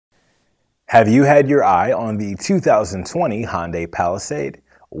Have you had your eye on the 2020 Hyundai Palisade?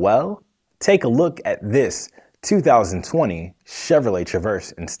 Well, take a look at this 2020 Chevrolet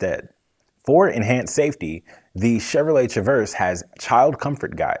Traverse instead. For enhanced safety, the Chevrolet Traverse has child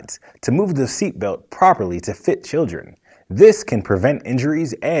comfort guides to move the seatbelt properly to fit children. This can prevent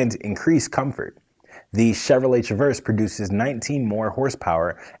injuries and increase comfort. The Chevrolet Traverse produces 19 more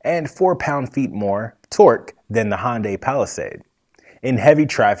horsepower and 4 pound-feet more torque than the Hyundai Palisade. In heavy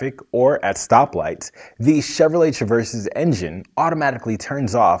traffic or at stoplights, the Chevrolet Traverse's engine automatically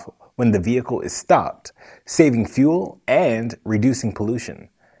turns off when the vehicle is stopped, saving fuel and reducing pollution.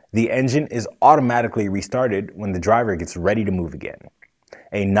 The engine is automatically restarted when the driver gets ready to move again.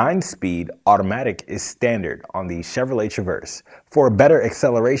 A 9-speed automatic is standard on the Chevrolet Traverse for better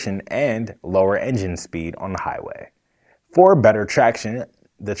acceleration and lower engine speed on the highway. For better traction,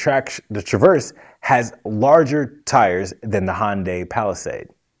 the Traverse has larger tires than the Hyundai Palisade.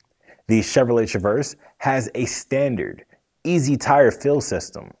 The Chevrolet Traverse has a standard, easy tire fill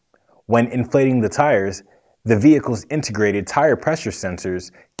system. When inflating the tires, the vehicle's integrated tire pressure sensors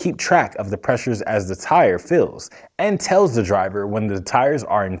keep track of the pressures as the tire fills and tells the driver when the tires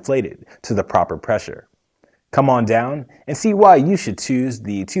are inflated to the proper pressure. Come on down and see why you should choose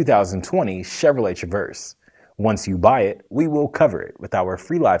the 2020 Chevrolet Traverse. Once you buy it, we will cover it with our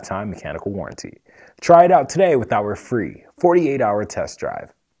free lifetime mechanical warranty. Try it out today with our free 48-hour test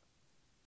drive.